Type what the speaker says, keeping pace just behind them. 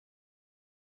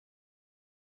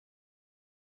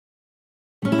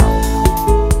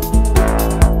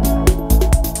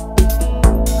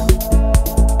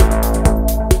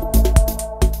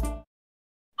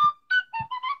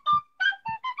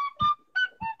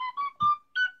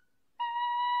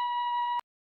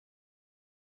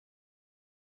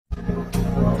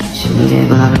Şimdi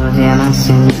buna dur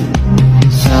diyemezsin.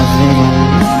 Sözlerin,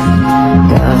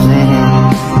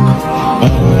 gözlerin,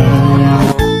 ellerin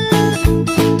yok.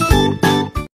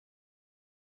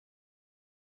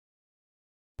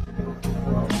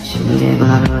 Şimdi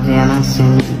buna dur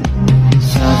diyemezsin.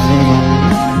 Sözlerin,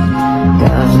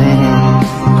 gözlerin,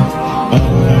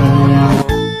 ellerin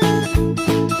yok.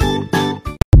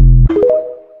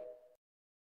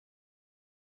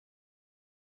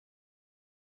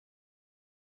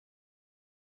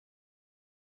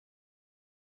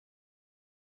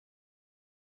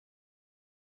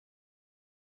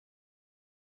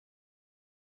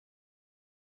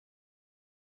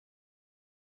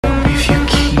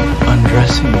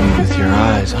 Undressing me with your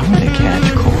eyes, I'm gonna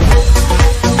catch cold.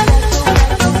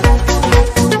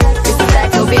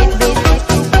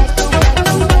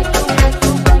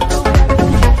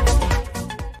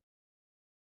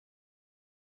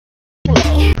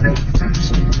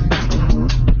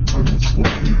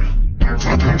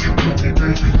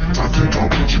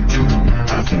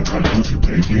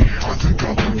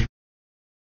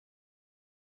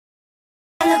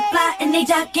 And they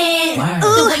talking.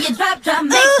 The way you drop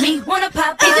makes me wanna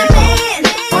pop. Is it man?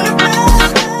 Wanna roll?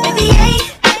 If he ain't,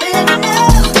 let me know.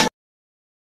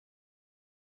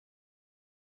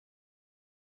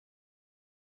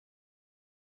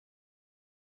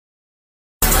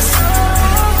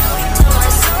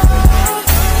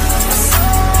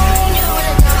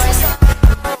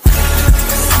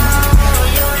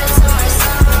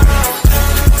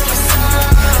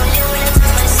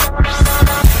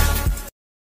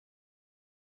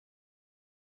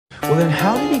 Well, then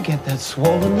how did he get that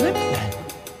swollen lip then?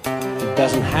 He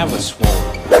doesn't have a swollen.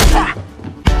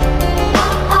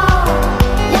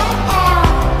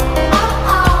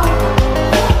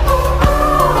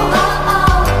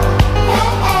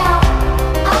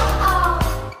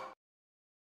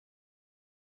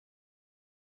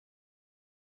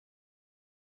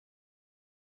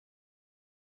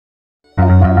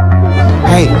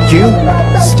 Hey, you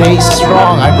stay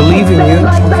strong. I believe in you,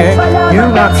 okay? You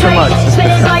not so much.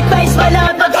 Spinning like face, my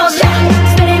love, but don't change.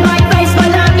 Spinning like face, my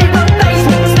love, it won't face.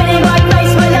 Spinning like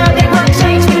face, my love, it won't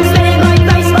change. Spinning like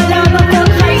face, my love, but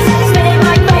don't face. Spinning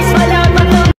like face, my love, but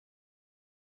don't.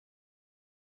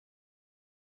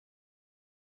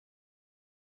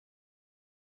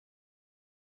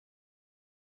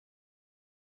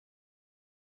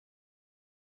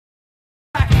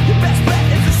 Your best bet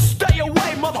is to stay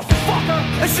away, motherfucker.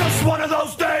 It's just one of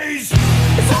those days.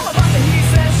 It's all about the he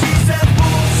said, she said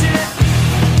bullshit.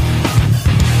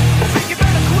 I think you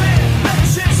better quit, let the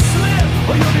shit slip,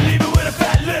 or you'll be leaving with a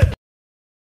fat lip.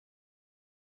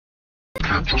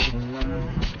 Can't just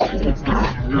calm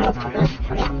down, you have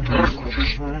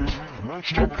to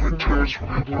stop playing tears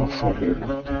when you're from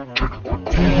home. Take a quick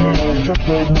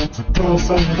to tell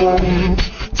somebody,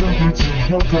 tell me to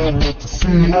help them not to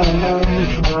see how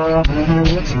I really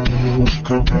want to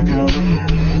come together.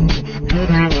 Get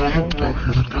it right, I'm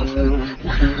here to go.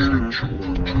 We're here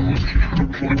to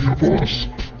play your boss.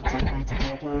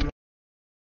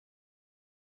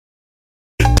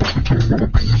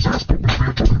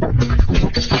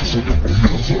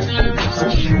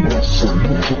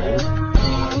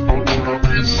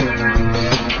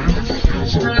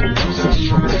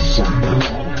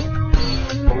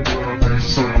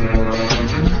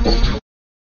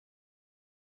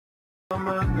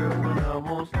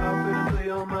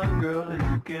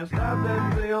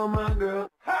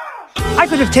 I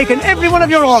could have taken every one of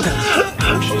your orders.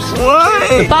 What?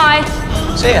 Goodbye.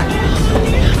 See ya.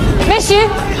 Miss you.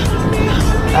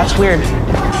 That's weird.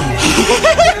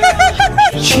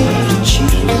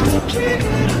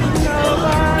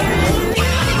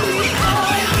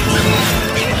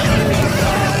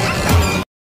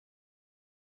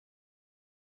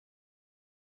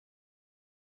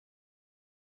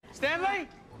 Stanley,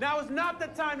 now is not the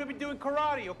time to be doing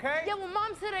karate, okay? Yeah, well,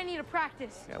 Mom said I need to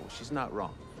practice. Yeah, well, she's not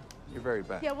wrong. You're very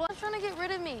bad. Yeah, well, I'm trying to get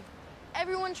rid of me.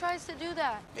 Everyone tries to do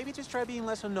that. Maybe just try being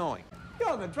less annoying.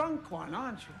 You're the drunk one,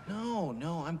 aren't you?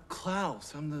 No, I'm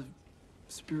Klaus. I'm the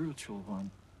spiritual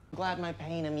one. I'm glad my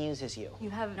pain amuses you. You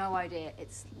have no idea.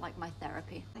 It's like my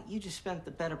therapy. You just spent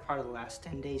the better part of the last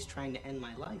 10 days trying to end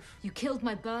my life. You killed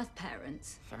my birth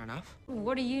parents. Fair enough.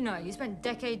 What do you know? You spent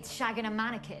decades shagging a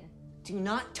mannequin. Do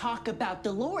not talk about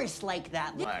Dolores like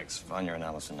that. Relax. Vanya and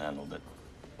Allison handled it.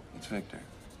 It's Victor.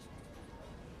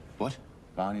 What?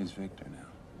 Bonnie's Victor now.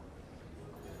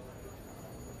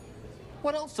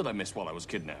 What else did I miss while I was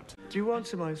kidnapped? Do you want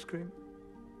some ice cream?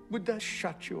 Would that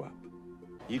shut you up?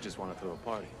 You just want to throw a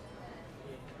party.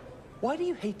 Why do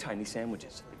you hate tiny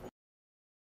sandwiches?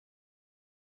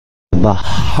 The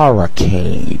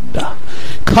hurricane.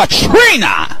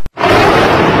 Katrina!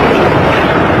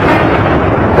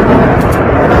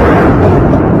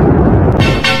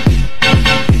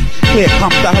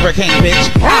 comes the hurricane, bitch.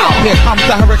 Here comes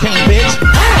the hurricane, bitch.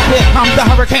 Here comes the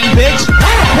hurricane, bitch.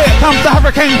 Here comes the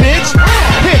hurricane, bitch.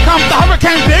 Here comes the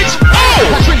hurricane, bitch. Oh!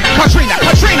 Katrina, Katrina,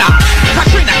 Katrina.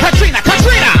 Katrina, Katrina,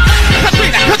 Katrina.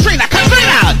 Katrina, Katrina,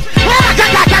 Katrina.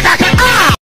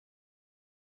 Ah!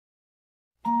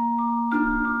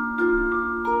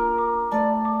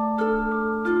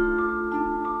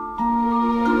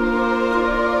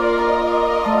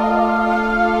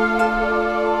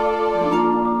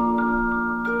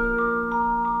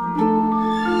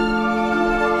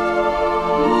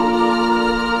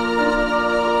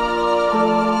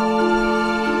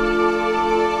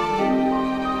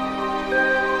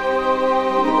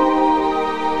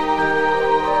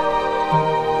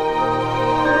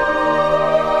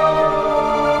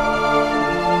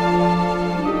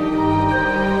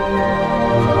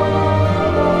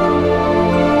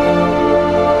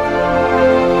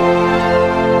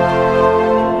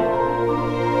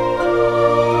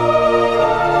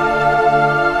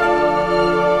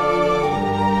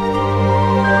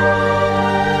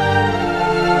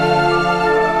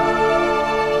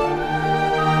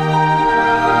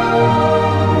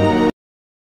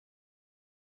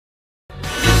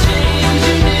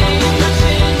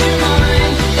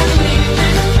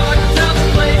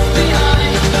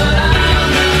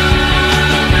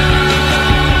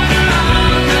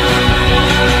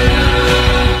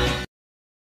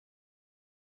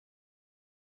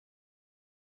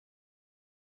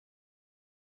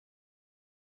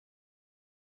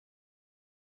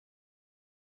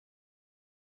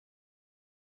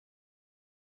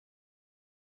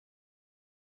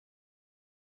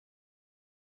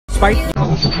 Spike.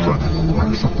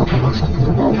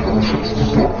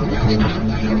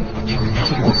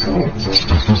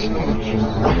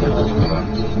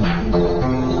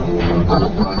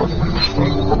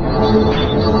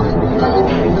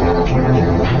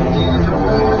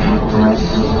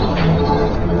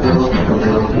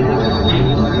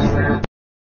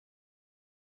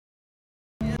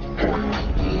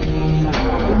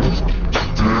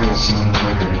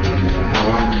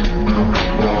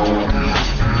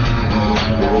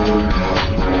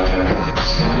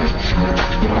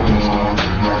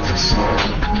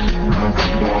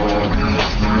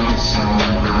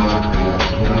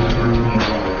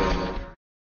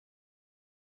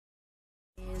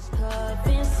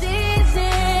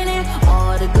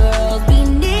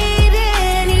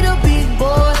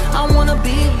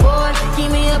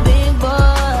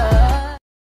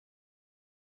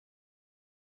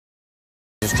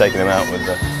 Just taking him out with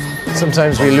the...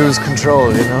 Sometimes we lose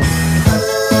control, you know?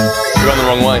 You're on the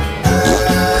wrong way.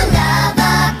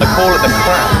 They call it the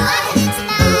crab.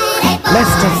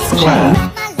 Leicester Square.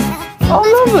 Oh,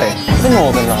 lovely. The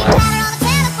Northern Lights.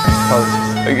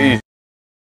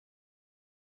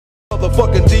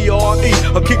 Motherfucking DRE,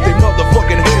 I'll keep they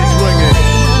motherfucking heads ringing.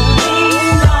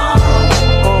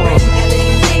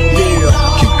 Yeah,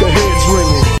 keep the heads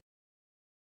ringing.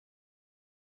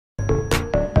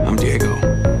 I'm Diego.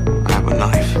 I have a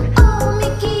knife.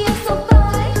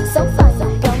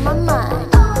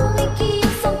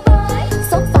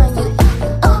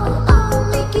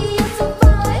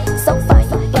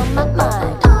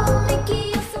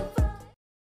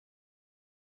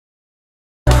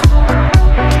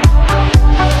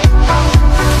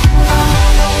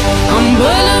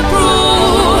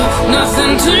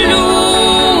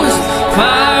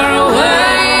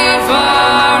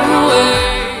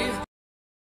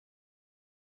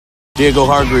 Diego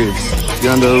Hargreaves,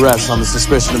 you're under arrest on the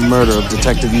suspicion of murder of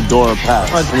Detective Eudora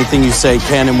Pass. Anything you say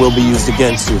can and will be used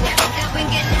against you.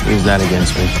 Use that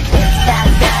against me.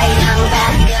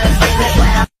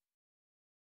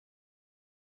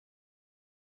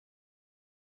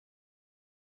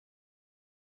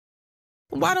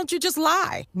 Why don't you just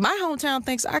lie? My hometown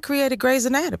thinks I created Grey's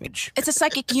Anatomy. It's a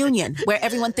psychic union where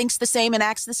everyone thinks the same and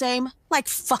acts the same, like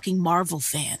fucking Marvel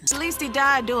fans. At least he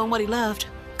died doing what he loved.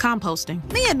 Composting.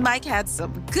 Me and Mike had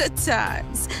some good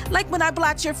times. Like when I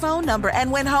blocked your phone number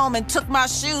and went home and took my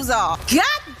shoes off. God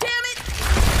damn it!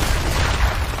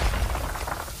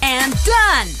 And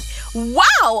done!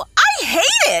 Wow, I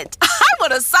hate it! I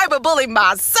would have cyberbullied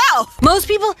myself! Most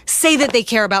people say that they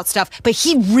care about stuff, but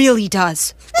he really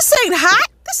does. This ain't hot!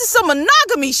 This is some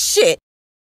monogamy shit!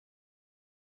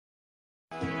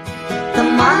 The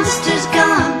monster's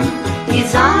gone,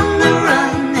 he's on the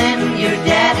run, and your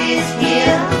daddy's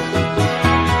here.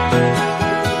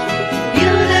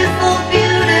 Beautiful,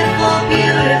 beautiful,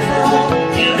 beautiful,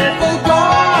 beautiful boy.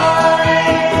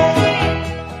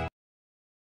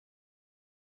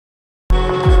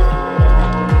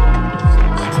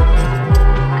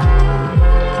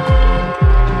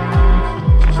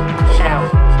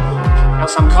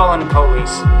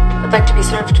 always. I'd like to be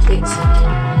served, please.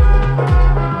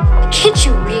 Can't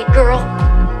you read, girl?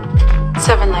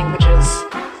 7 languages.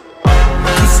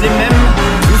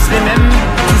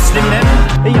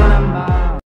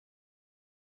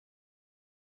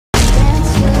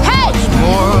 Hey!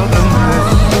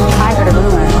 I heard a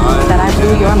rumor that I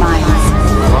blew your minds.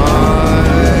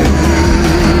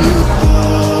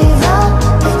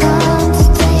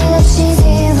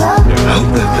 I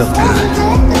hope that felt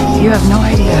good. You have no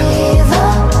idea.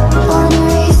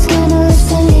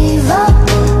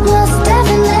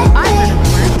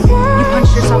 You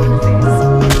punched yourself in the face.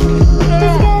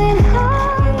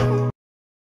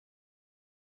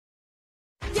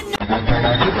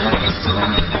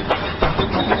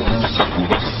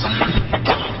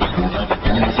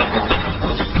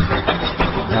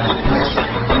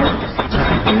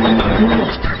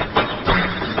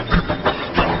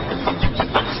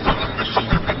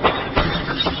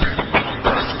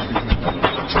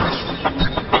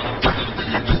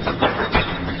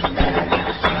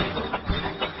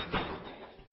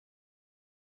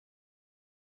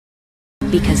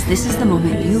 Because this is the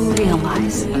moment you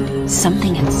realize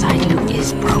something inside you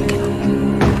is broken,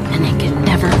 and it can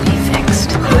never be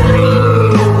fixed.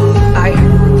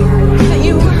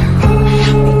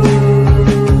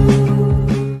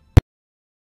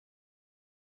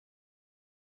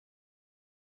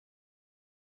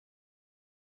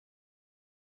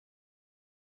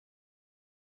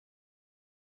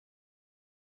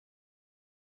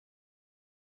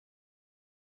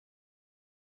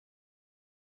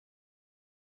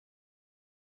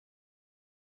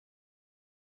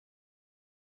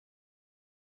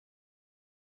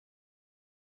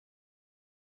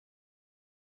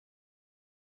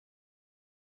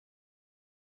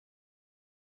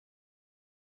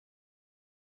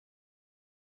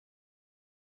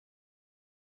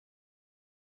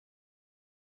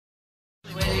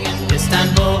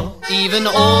 Istanbul, even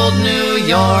old New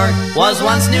York was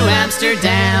once New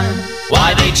Amsterdam.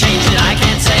 Why they changed it, I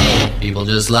can't say. People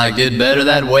just liked it better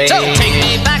that way. So take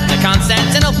me back to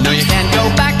Constantinople. No, you can't go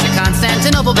back to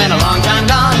Constantinople. Been a long time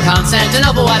gone,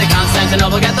 Constantinople. Why did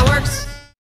Constantinople get the works?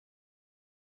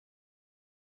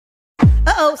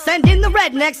 Uh-oh, send in the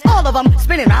rednecks, all of them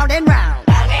spinning round and round.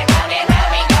 Round and round and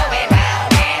round we going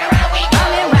round and around we go.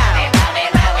 Round and round. Round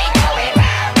and round we going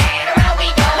round and around we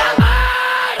go.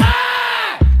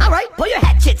 All right, pull your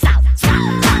hatchets out. Swing,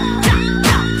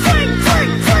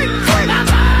 swing, swing, swing.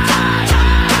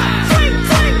 Swing,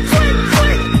 swing, swing,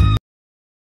 swing.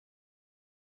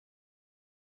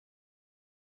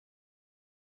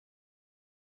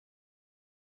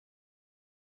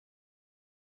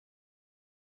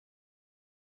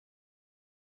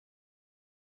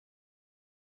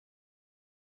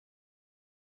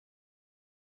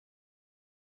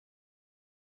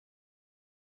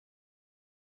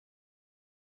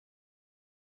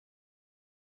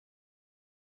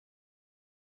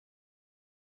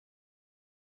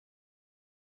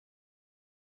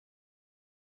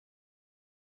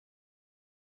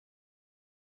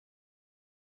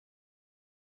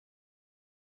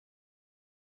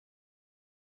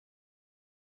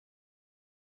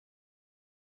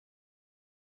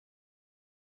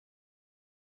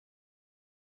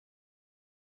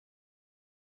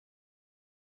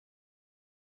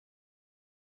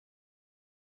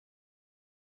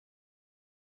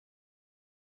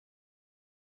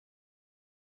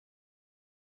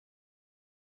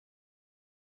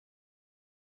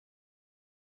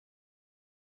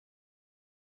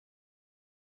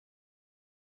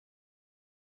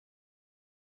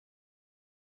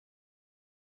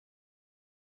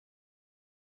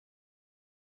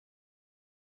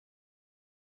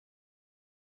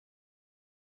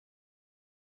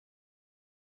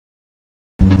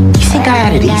 You think I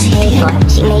had it easy?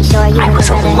 I was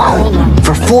alone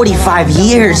for 45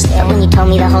 years. When you told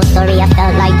me the whole story, I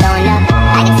felt like throwing up.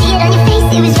 I could see it on your face,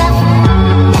 it was rough.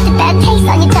 Left a bad taste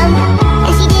on your tongue.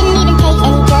 And she didn't even take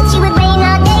any drugs. She would rain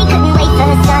all day, couldn't wait for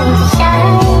the sun to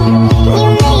shine. And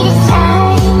you made it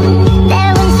shine.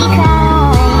 There when she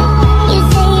cried, you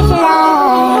saved her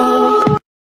life.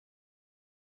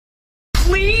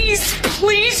 Please,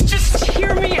 please, just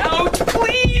hear me out,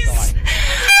 please.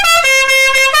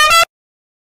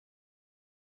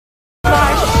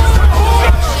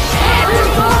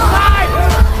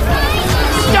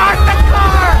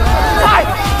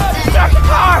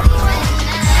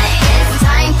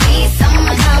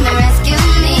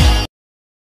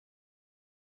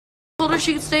 Told her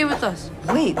she could stay with us.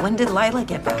 Wait, when did Lila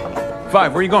get back?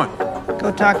 5, where are you going?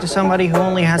 Go talk to somebody who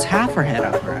only has half her head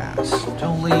up her ass.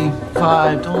 Don't leave,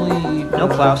 5, don't leave. No,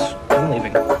 Klaus, I'm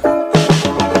leaving.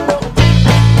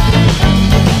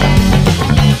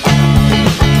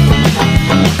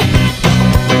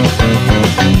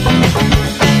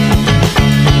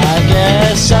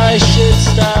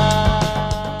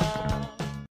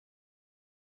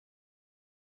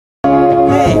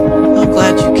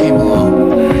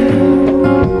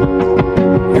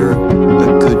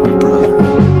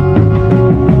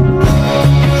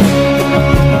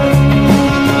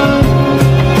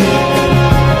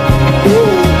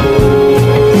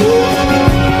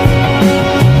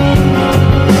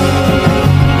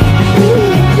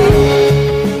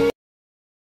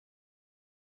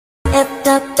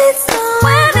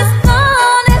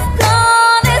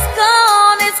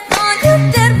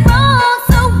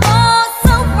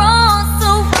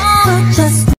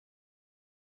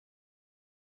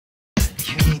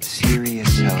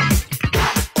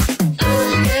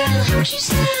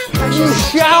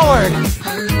 showered!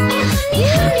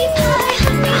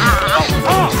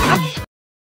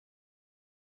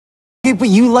 Okay, but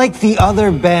you like the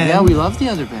other Ben. Yeah, we love the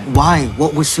other Ben. Why?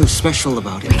 What was so special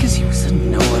about him? Because he was a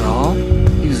know-it-all.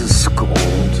 He was a scold.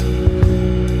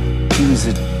 He was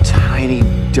a tiny,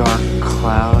 dark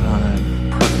cloud on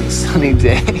a perfect sunny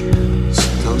day.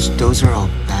 Those are all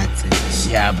bad things.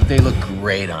 Yeah, but they look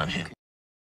great on him.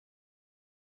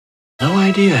 No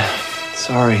idea.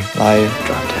 Sorry, I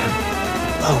dropped him.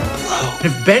 Low blow.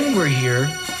 If Ben were here,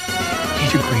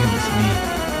 he'd agree with me.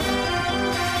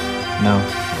 No,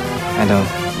 I don't.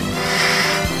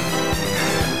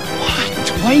 What?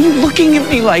 Why are you looking at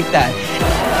me like that?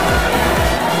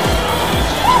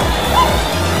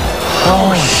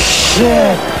 Oh,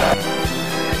 shit!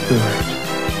 You're right.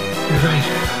 You're right.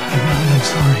 I'm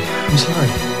sorry. I'm sorry.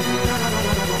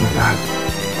 You're back.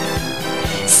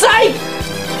 Psych!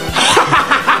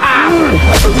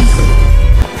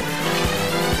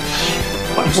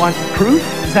 You want proof?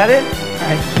 Is that it?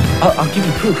 All right, I'll give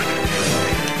you proof.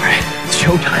 All right, it's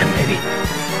showtime, baby.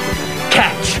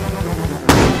 Catch!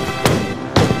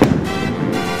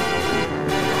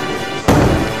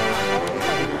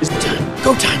 It's time.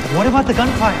 Go time. What about the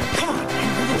gunfire? Come on,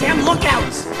 man. We're the damn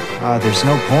lookouts. There's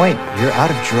no point. You're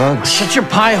out of drugs. Shut your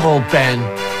pie hole, Ben.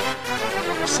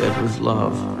 I said with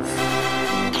love.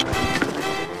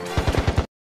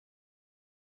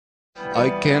 I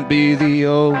can't be the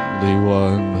only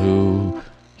one who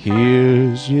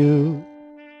hears you.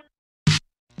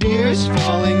 Tears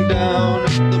falling down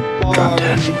at the bar. Drop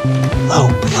dead. Low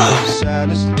blow.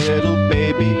 Saddest little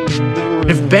baby in the room.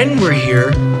 If Ben were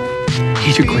here,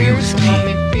 he'd agree with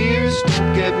me.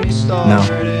 No,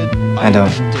 I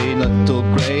don't. Little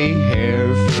gray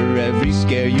hair for every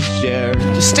scare you share.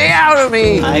 Just stay out of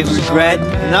me. I regret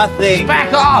nothing.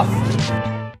 Back off.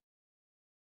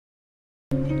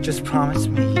 Just promise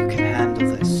me you can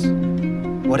handle this.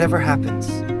 Whatever happens.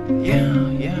 Yeah,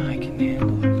 I can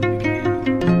handle it.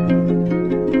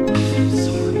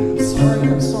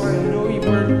 I'm sorry. I know you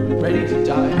weren't ready to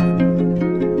die.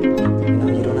 No,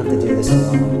 you don't have to do this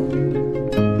alone.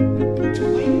 Why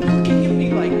are you looking at me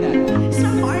like that? It's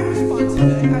not my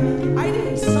responsibility. I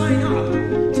didn't sign up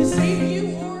to save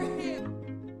you or him.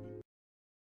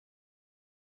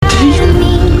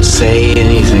 Say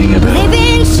anything about They've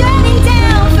been shutting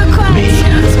down for quite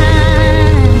some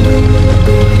time.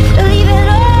 Leave it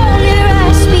all the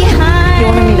rest behind. You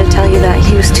wanted me to tell you that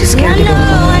he was too scared to go home.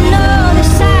 I know the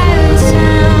siren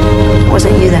sound. It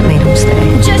wasn't you that made him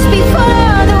stay. Just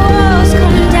before the walls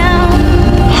come down.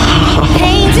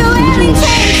 Pain to every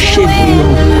tension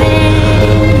within.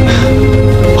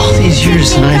 all these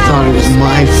years and I thought it was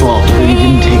my fault that he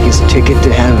didn't take his ticket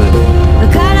to heaven.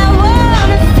 But God, I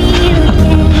wanna feel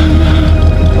again.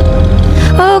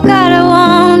 Oh God, I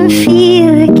wanna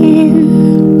feel again.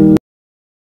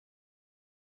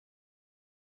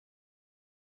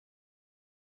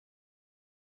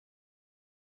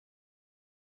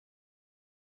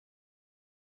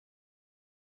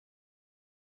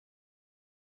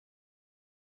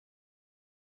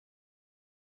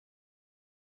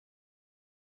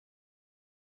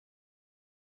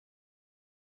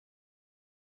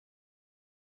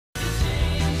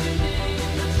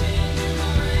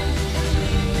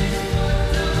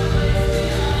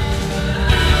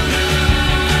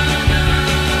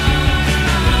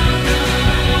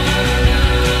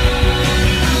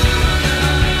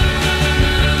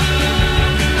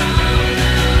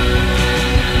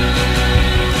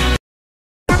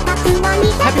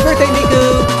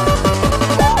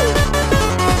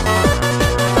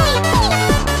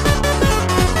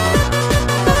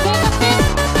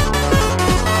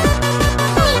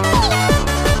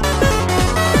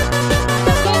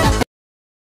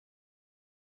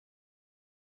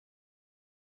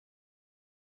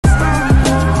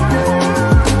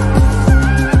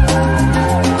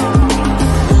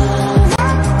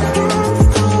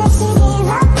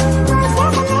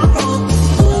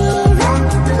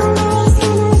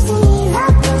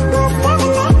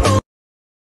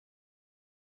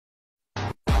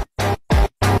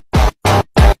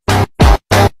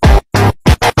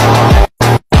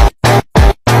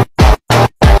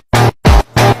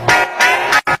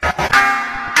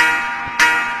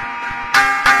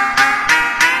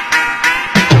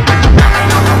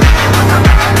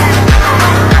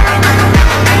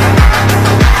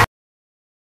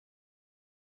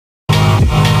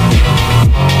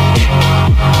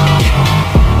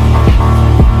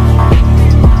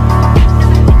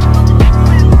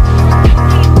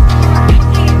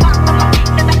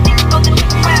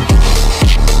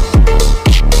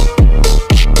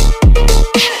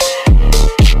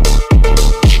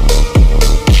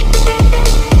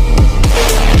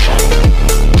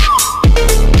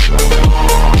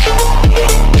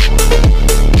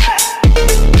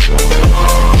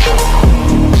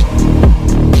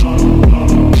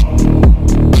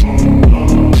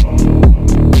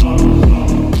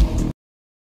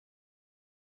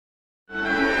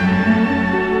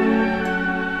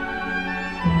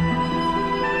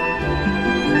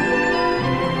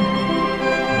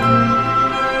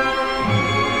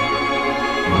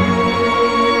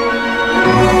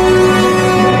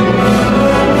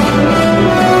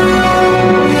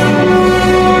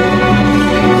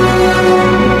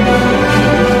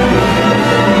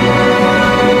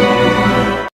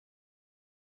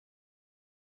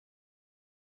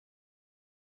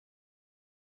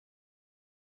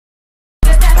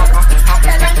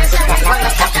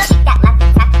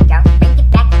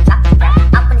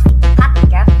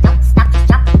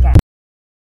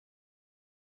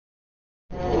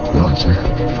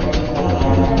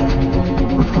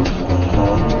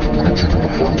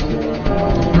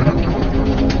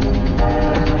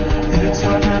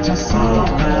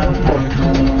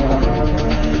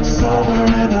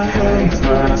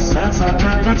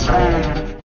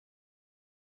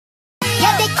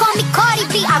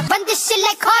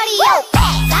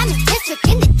 took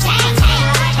in the chain.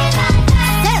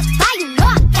 Certified, you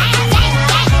know I'm gang.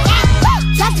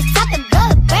 Drop the top and blow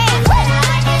the brand.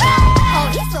 Oh,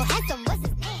 he's so handsome, what's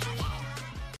his name?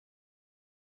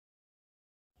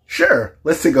 Sure,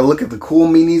 let's take a look at the cool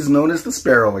meanies known as the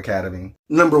Sparrow Academy.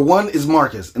 Number 1 is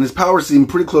Marcus, and his powers seem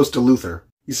pretty close to Luther.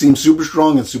 He seems super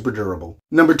strong and super durable.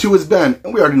 Number 2 is Ben,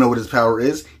 and we already know what his power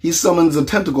is. He summons a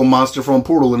tentacle monster from a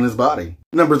portal in his body.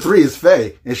 Number 3 is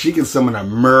Faye, and she can summon a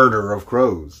murder of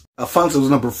crows. Alfonso's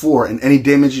number 4, and any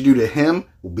damage you do to him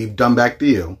will be done back to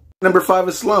you. Number 5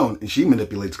 is Sloane, and she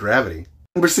manipulates gravity.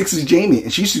 Number 6 is Jamie,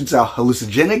 and she shoots out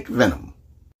hallucinogenic venom.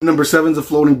 Number 7 is a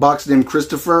floating box named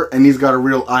Christopher, and he's got a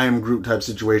real I Am Groot type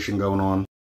situation going on.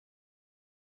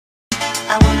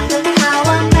 I wonder how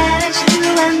I managed to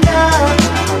end up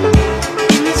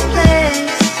in this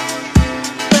place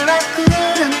where I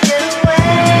couldn't get away.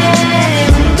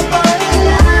 The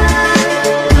borderline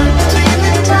between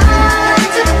the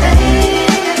tides of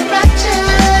pain and fracture.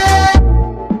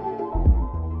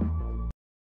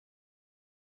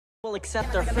 We'll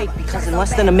accept our fate because in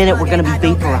less than a minute we're gonna be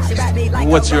vaporized.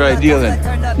 What's your idea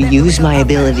then? We use my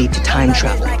ability to time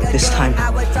travel. This time,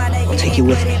 I'll take you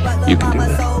with me. You can do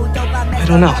that. I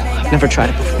don't know. I've never tried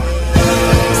it before.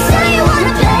 So you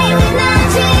wanna play with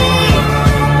magic?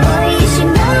 Boy, you should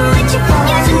know what you're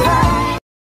falling for.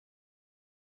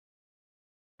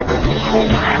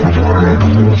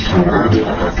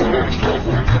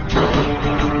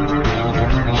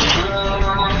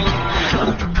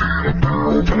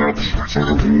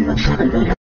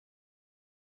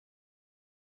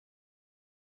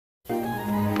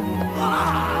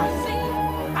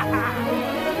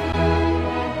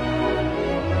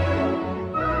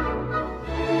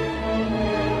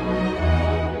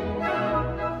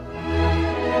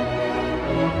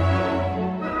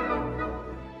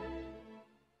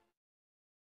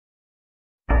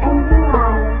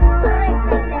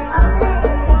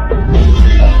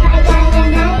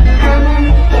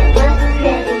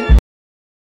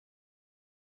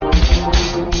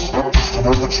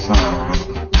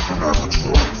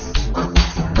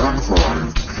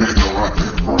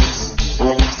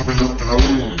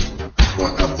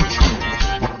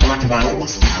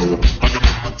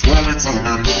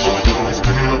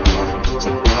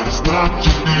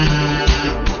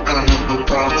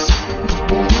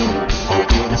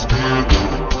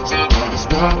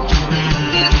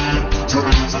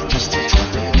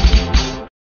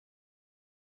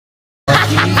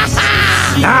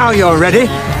 Now you're ready.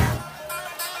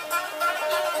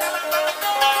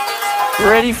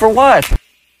 Ready for what?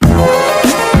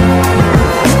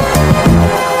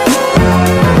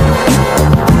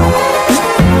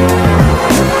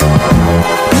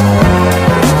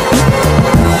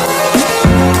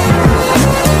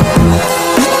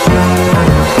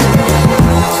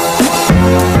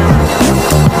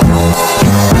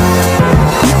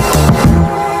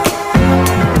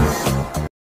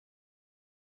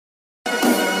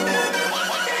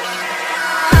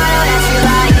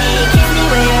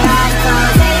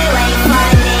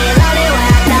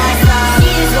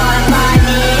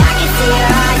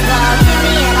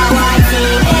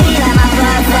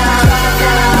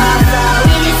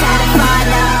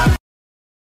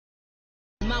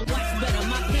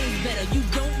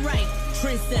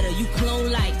 You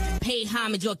clone like pay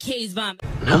homage or case bomb.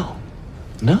 No.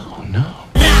 No. A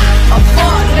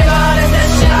fraud nigga, that's that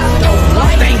shit I don't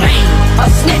like. Bang bang. A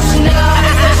snitch nigga,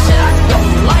 that's that shit I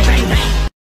don't like. Bang bang.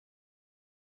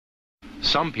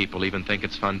 Some people even think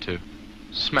it's fun to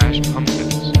smash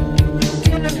pumpkins.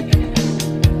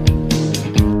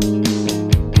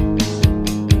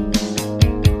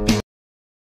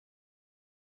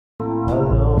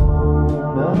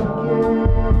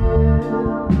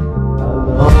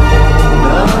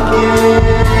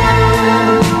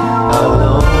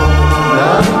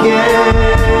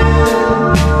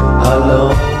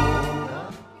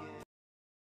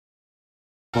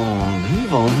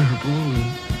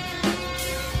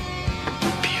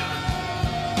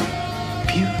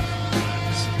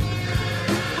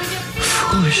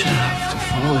 Foolish enough to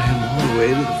follow him all the way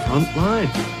to the front line.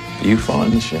 You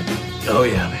falling in shit? Oh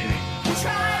yeah, baby.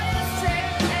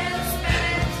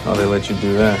 How'd they let you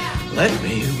do that? Let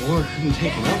me work and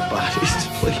taking up bodies to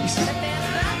places,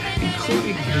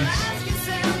 including this.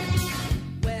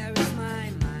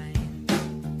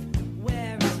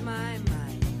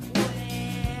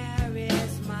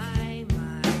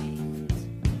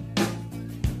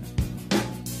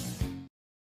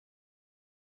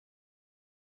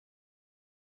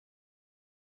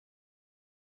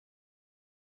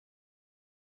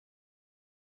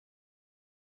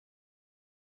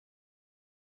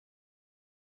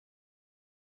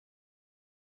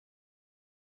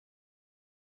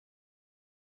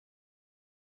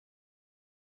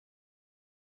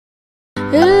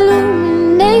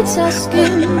 bleeds our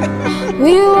skin.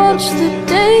 We watch the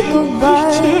day go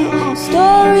by,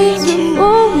 stories of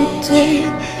what we take.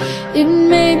 It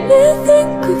made me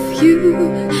think of you,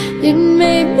 it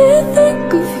made me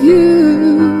think of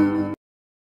you.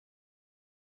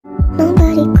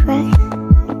 Nobody cried.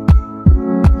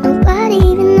 Nobody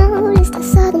even noticed. I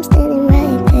saw them standing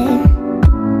right there.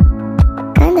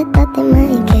 Kinda thought they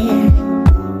might care.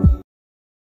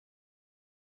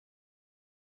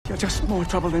 You're just more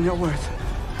trouble than you're worth.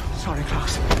 Sorry,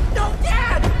 Klaus. No,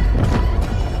 Dad!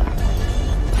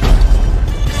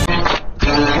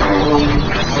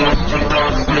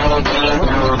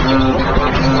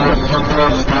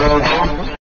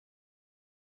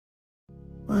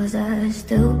 Was I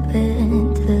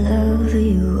stupid to love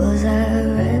you? Was I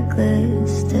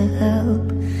reckless to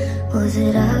help? Was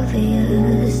it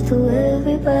obvious to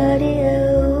everybody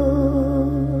else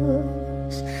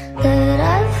that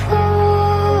I've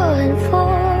fallen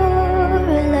for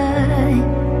a lie?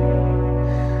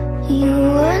 You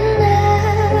were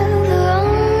never on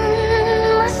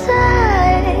my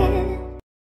side.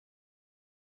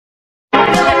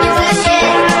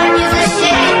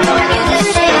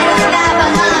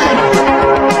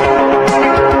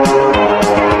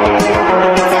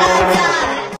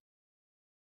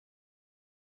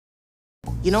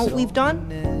 You know what we've done?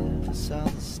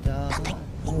 Nothing.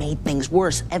 We made things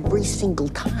worse every single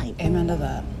time. Amen to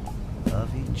that.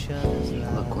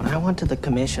 Look, when I went to the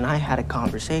commission, I had a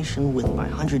conversation with my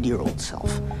 100-year-old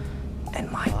self. And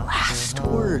my last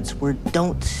words were,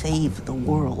 don't save the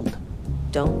world.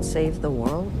 Don't save the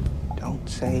world? Don't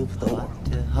save the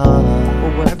world.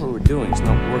 Well, whatever we're doing is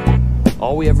not working.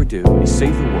 All we ever do is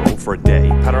save the world for a day,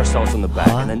 pat ourselves on the back,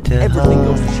 and then everything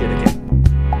goes to shit again.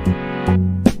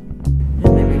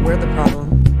 Maybe we're the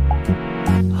problem.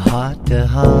 Heart to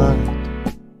heart.